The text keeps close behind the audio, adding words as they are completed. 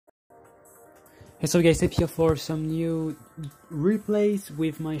Hey, so guys, I'm here for some new replays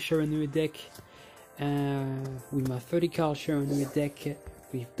with my Shiranui deck, with my 30 card Shiranui deck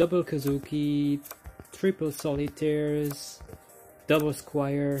with double Kazuki, triple solitaires, double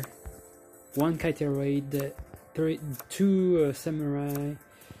squire, one Kaiteroid, two samurai,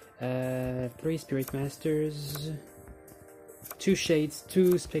 three spirit masters, two shades,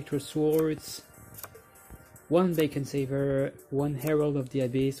 two spectral swords, one Bacon Saver, one Herald of the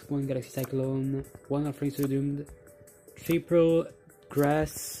Abyss, one Galaxy Cyclone, one Offering to the Doomed, triple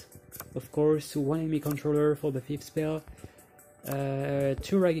Grass, of course, one enemy controller for the 5th spell,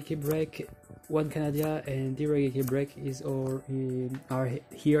 two Raigeki Break, one Canadia, and the Raigeki Break are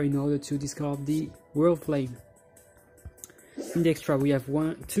here in order to discard the World Flame. In the extra we have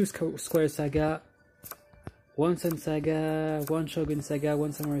two Square Saga, one Sun Saga, one Shogun Saga,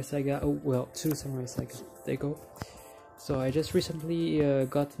 one Samurai Saga, oh well, two Samurai Saga, there you go. So I just recently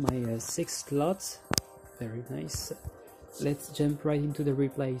got my 6th slot, very nice. Let's jump right into the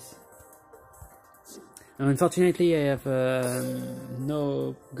replays. Unfortunately I have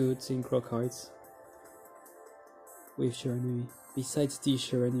no good synchro cards with Shiranui, besides the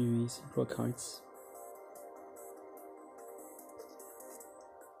Shiranui synchro cards.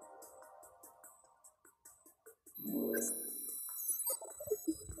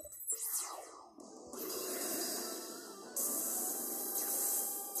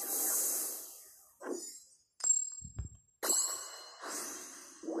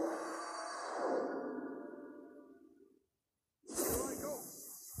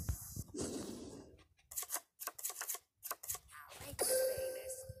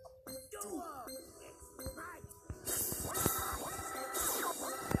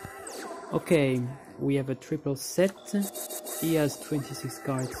 Okay, we have a triple set. He has 26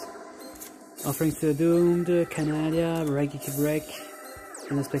 cards. Offering to the Doomed, Canadia, Raigeki Break,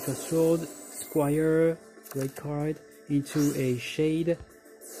 and a Spectral Sword, Squire, red card, into a Shade,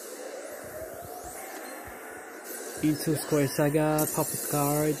 into Square Saga, Puppet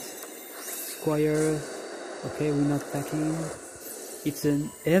card, Squire, okay, we're not packing. It's an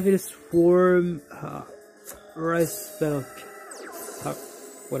Evil Swarm, Rice Belk,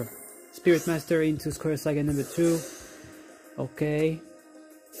 whatever. Spirit Master into Square Saga number 2. Okay.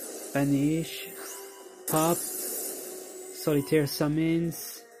 Banish. Pop. Solitaire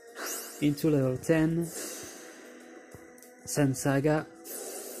Summons into level 10. Sun Saga.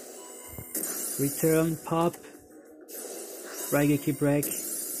 Return. Pop. Raigeki Break.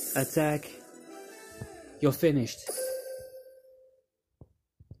 Attack. You're finished.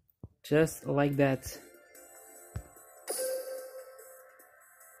 Just like that.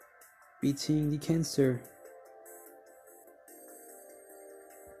 Beating the cancer.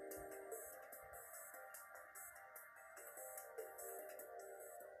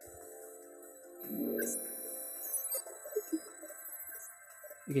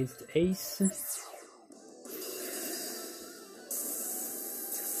 Against Ace.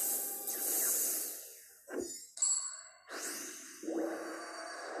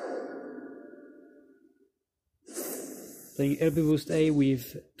 Playing LB Boost A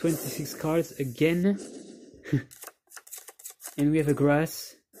with 26 cards again. And we have a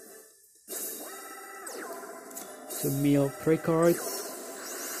Grass. To mill 3 cards.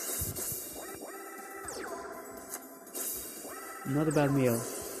 Not a bad meal.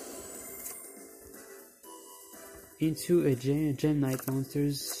 Into a Gem Knight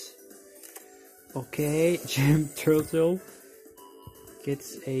Monsters. Okay, Gem Turtle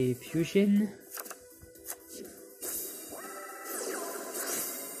gets a fusion.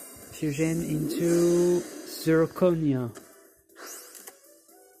 Fusion into Zirconia.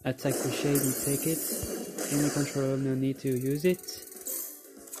 Attack the Shade, you take it. Any controller, no need to use it.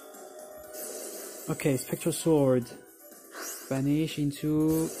 Okay, Spectral Sword. Banish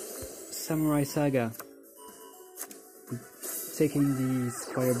into Samurai Saga. Taking the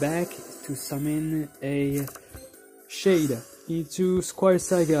Squire back to summon a Shade into Squire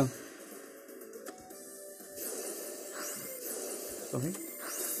Saga. Sorry.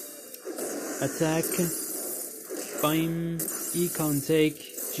 Attack. Fine. He can't take.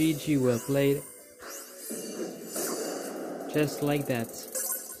 GG, well played. Just like that.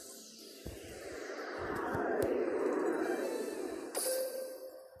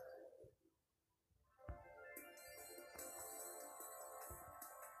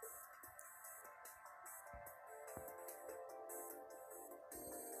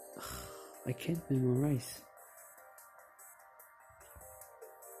 I can't memorize.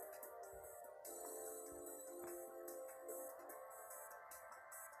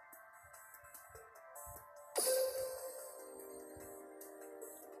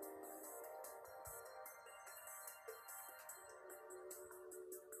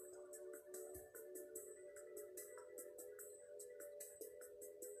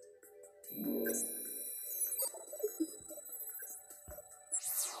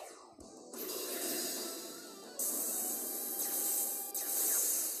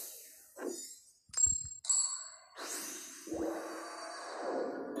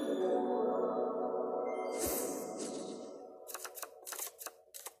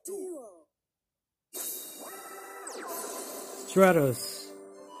 Stratos.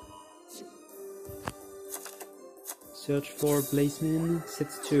 Search for Blazeman,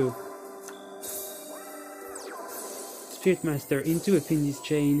 sets 2. Spirit Master into a Findis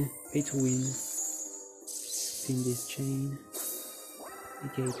chain, pay to win. Findis chain,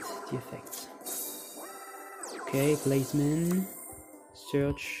 negate the effects. Okay, Blazeman,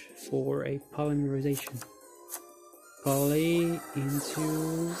 search for a polymerization. Poly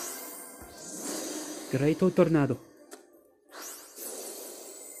into Great Tornado.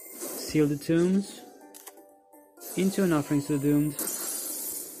 Seal the Tombs into an Offering to the Doomed.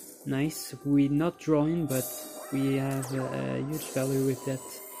 Nice. We're not drawing, but we have a huge value with that.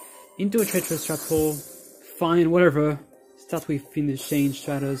 Into a Treacherous Trap Hole. Fine, whatever. Start with Findis Chain,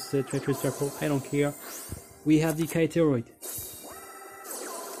 Stratos, Treacherous Trap Hole. I don't care. We have the Kaiteroid.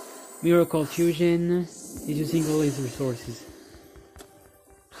 Miracle Fusion is using all his resources.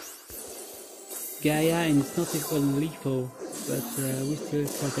 Gaia, and it's not even lethal, but we still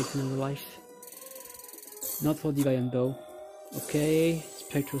protecting the life. Not for Deviant though. Okay,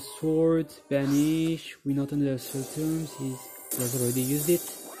 Spectral Sword, Banish, we're not under Tombs, he has already used it.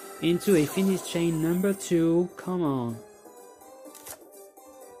 Into a Findis Chain number 2, come on.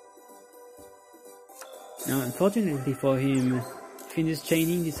 Now unfortunately for him, Findis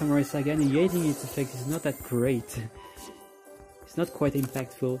Chaining the Samurai Saga negating its effect is not that great. It's not quite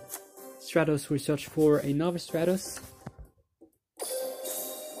impactful. Stratos will search for another Stratos.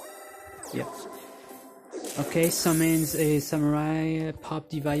 Yep. Okay, summons a Samurai, pop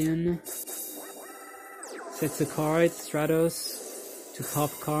Deviant. Sets a card, Stratos, to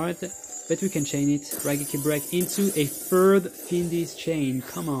pop card. But we can chain it. Raigeki Break into a third Findis Chain,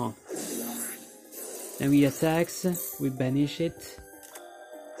 come on. Then we attacks, we banish it.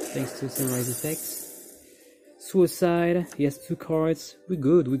 Thanks to Samurai's effects. Suicide, he has 2 cards. We're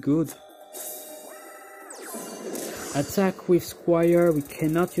good, we're good. Attack with Squire, we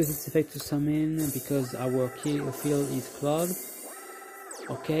cannot use its effect to summon because our field is clogged.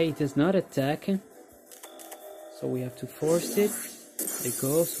 Okay, it does not attack. So we have to force it. There you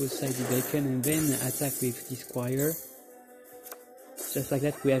go, Suicide the Bacon, and then attack with the Squire. Just like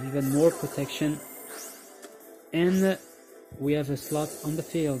that, we have even more protection. And we have a slot on the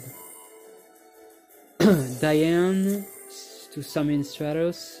field. Diane to summon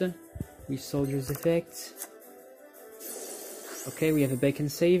Stratos with Soldier's effect. Okay, we have a Bacon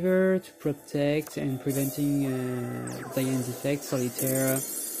Saver to protect and preventing Diane's effect. Solitaire.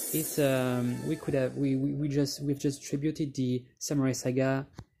 It's we've just distributed the Samurai Saga,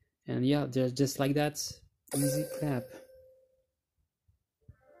 and yeah, just like that, easy clap.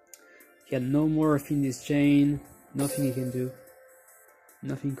 Yeah, no more Findis Chain. Nothing he can do.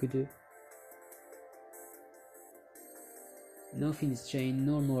 Nothing could do. No Findis Chain.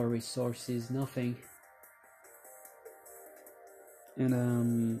 No more resources. Nothing.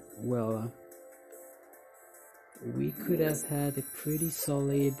 And well, we could have had a pretty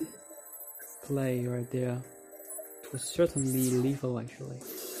solid play right there. It was certainly lethal actually.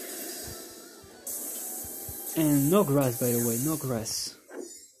 And no grass, by the way, no grass.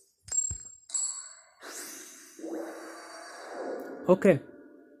 Okay,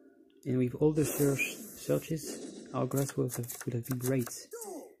 and with all the searches, our grass would have been great.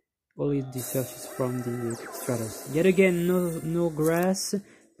 Only the searches from the Stratos. Yet again, no grass,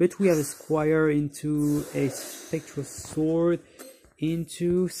 but we have a Squire into a Spectral Sword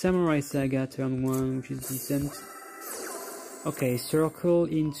into Samurai Saga turn 1, which is decent. Okay, Circle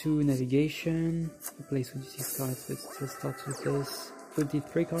into Navigation. Replace 26 cards, let's start with this.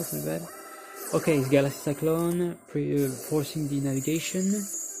 23 cards, my bad. Okay, it's Galaxy Cyclone, forcing the Navigation.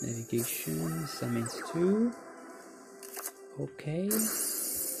 Navigation, summons 2. Okay.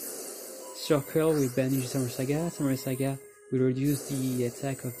 Circle, we banish Samurai Saga. Samurai Saga will reduce the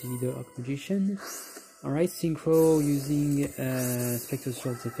attack of the Leader Arc Magician. Alright, Synchro using Spectral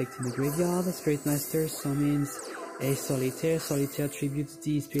Sword's effect in the graveyard. Spirit Master summons a Solitaire. Solitaire tributes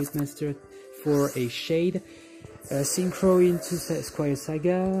the Spirit Master for a Shade. Synchro into Squire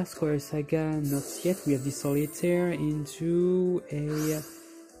Saga. Squire Saga, not yet. We have the Solitaire into a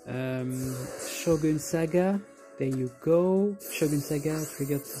Shogun Saga. There you go. Shogun Saga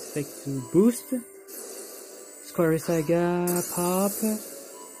triggers effect to boost. Squire Saga pop.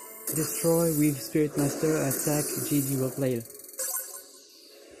 Destroy with Spirit Master attack GG well played.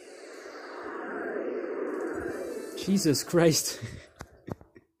 Jesus Christ.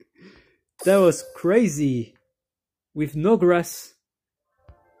 That was crazy. With no grass.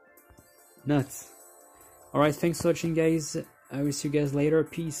 Nuts. Alright, thanks for watching guys. I will see you guys later.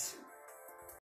 Peace.